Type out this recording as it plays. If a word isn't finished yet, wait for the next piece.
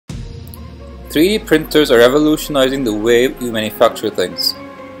3D printers are revolutionizing the way we manufacture things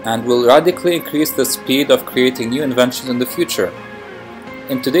and will radically increase the speed of creating new inventions in the future.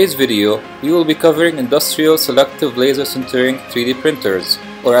 In today's video, we will be covering Industrial Selective Laser Sintering 3D printers,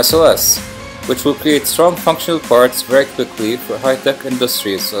 or SLS, which will create strong functional parts very quickly for high-tech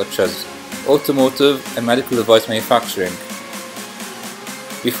industries such as automotive and medical device manufacturing.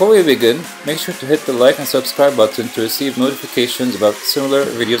 Before we begin, make sure to hit the like and subscribe button to receive notifications about similar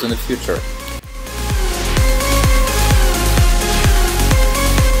videos in the future.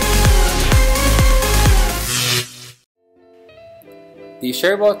 The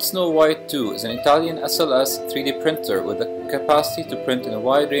Sharebot Snowwhite 2 is an Italian SLS 3D printer with the capacity to print in a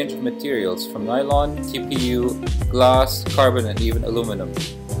wide range of materials from nylon, TPU, glass, carbon and even aluminum.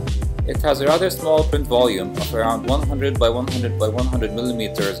 It has a rather small print volume of around 100 by 100 by 100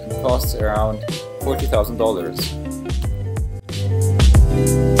 millimeters and costs around $40,000.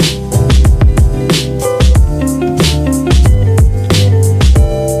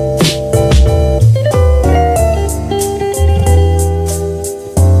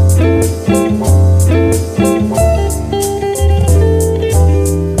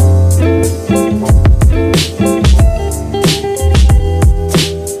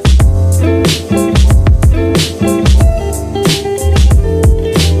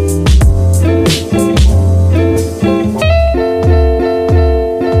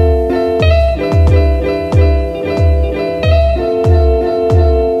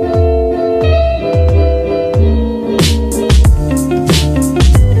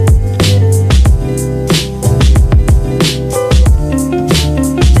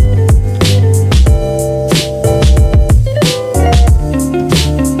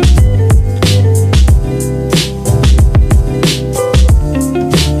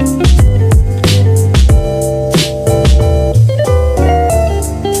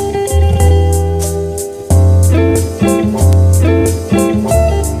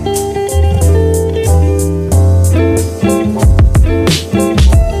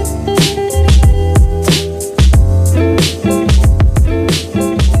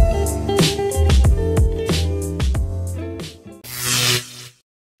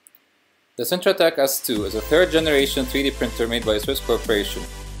 The Sintratec S2 is a third-generation 3D printer made by a Swiss corporation.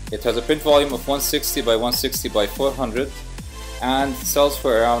 It has a print volume of 160 by 160 by 400 and sells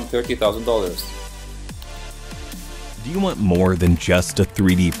for around $30,000. Do you want more than just a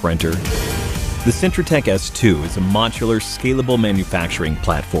 3D printer? The Sintratec S2 is a modular, scalable manufacturing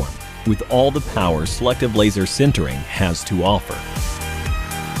platform with all the power selective laser sintering has to offer.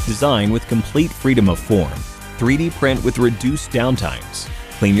 Designed with complete freedom of form, 3D print with reduced downtimes,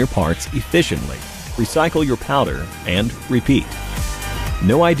 clean your parts efficiently, recycle your powder, and repeat.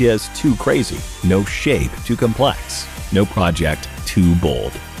 No idea is too crazy, no shape too complex, no project too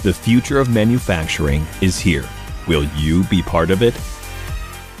bold. The future of manufacturing is here. Will you be part of it?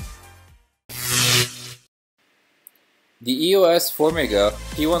 The EOS Formiga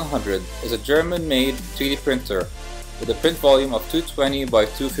P100 is a German-made 3D printer with a print volume of 220 by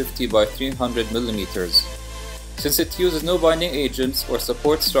 250 by 300 millimeters. Since it uses no binding agents or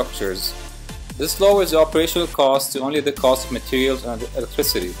support structures, this lowers the operational cost to only the cost of materials and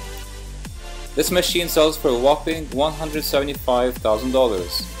electricity. This machine sells for a whopping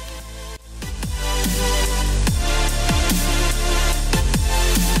 $175,000.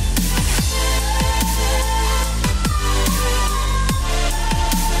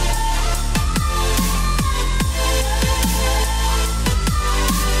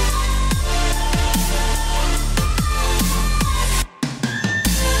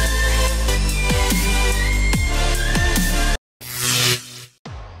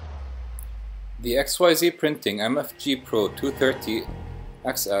 The XYZ Printing MFGpro230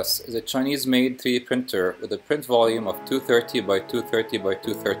 XS is a Chinese-made 3D printer with a print volume of 230 by 230 by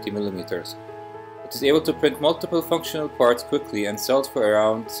 230 millimeters. It is able to print multiple functional parts quickly and sells for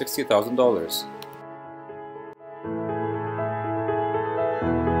around $60,000.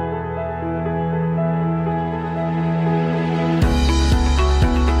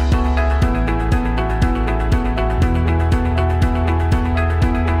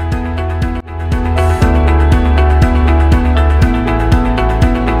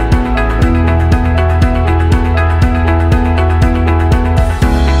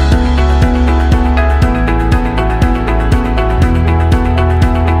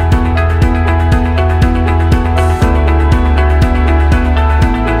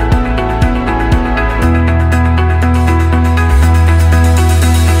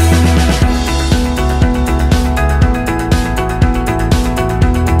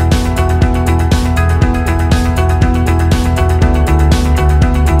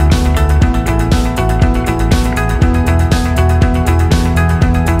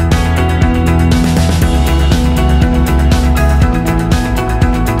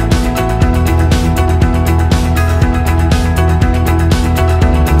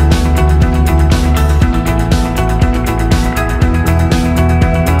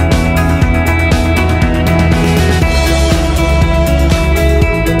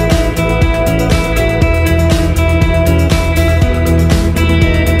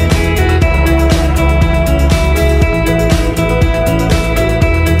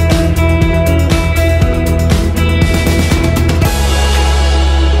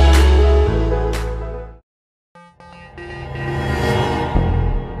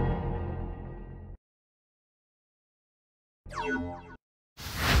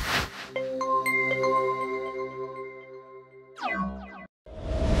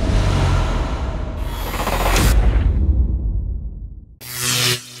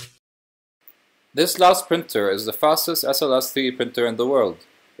 This last printer is the fastest SLS 3D printer in the world.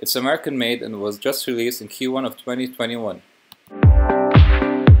 It's American made and was just released in Q1 of 2021.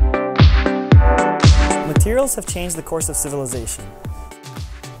 Materials have changed the course of civilization.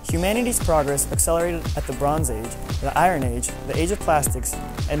 Humanity's progress accelerated at the Bronze Age, the Iron Age, the Age of Plastics,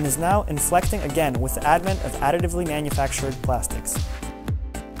 and is now inflecting again with the advent of additively manufactured plastics.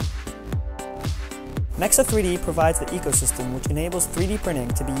 Nexa3D provides the ecosystem which enables 3D printing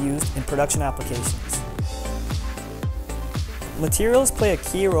to be used in production applications. Materials play a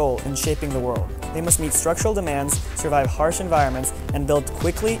key role in shaping the world. They must meet structural demands, survive harsh environments, and build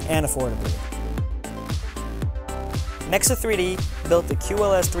quickly and affordably. Nexa3D built the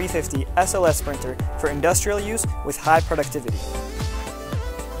QLS 350 SLS printer for industrial use with high productivity.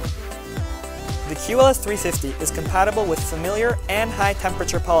 The QLS 350 is compatible with familiar and high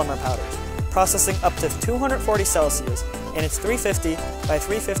temperature polymer powders, processing up to 240 Celsius in its 350 by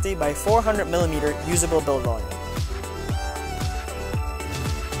 350 by 400 mm usable build volume.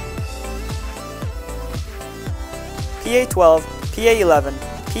 PA12, PA11,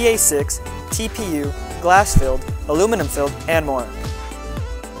 PA6, TPU, glass-filled, aluminum-filled, and more.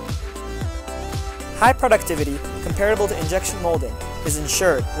 High productivity, comparable to injection molding, is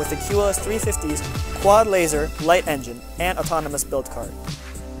ensured with the QLS 350's quad laser light engine and autonomous build card.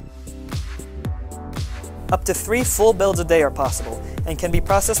 Up to 3 full builds a day are possible and can be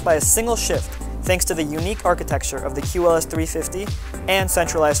processed by a single shift thanks to the unique architecture of the QLS 350 and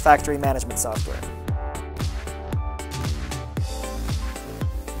centralized factory management software.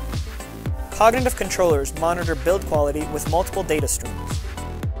 Cognitive controllers monitor build quality with multiple data streams.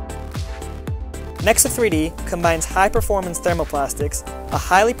 Nexa3D combines high-performance thermoplastics, a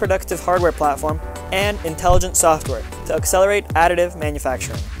highly productive hardware platform, and intelligent software to accelerate additive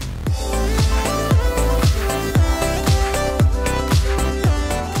manufacturing.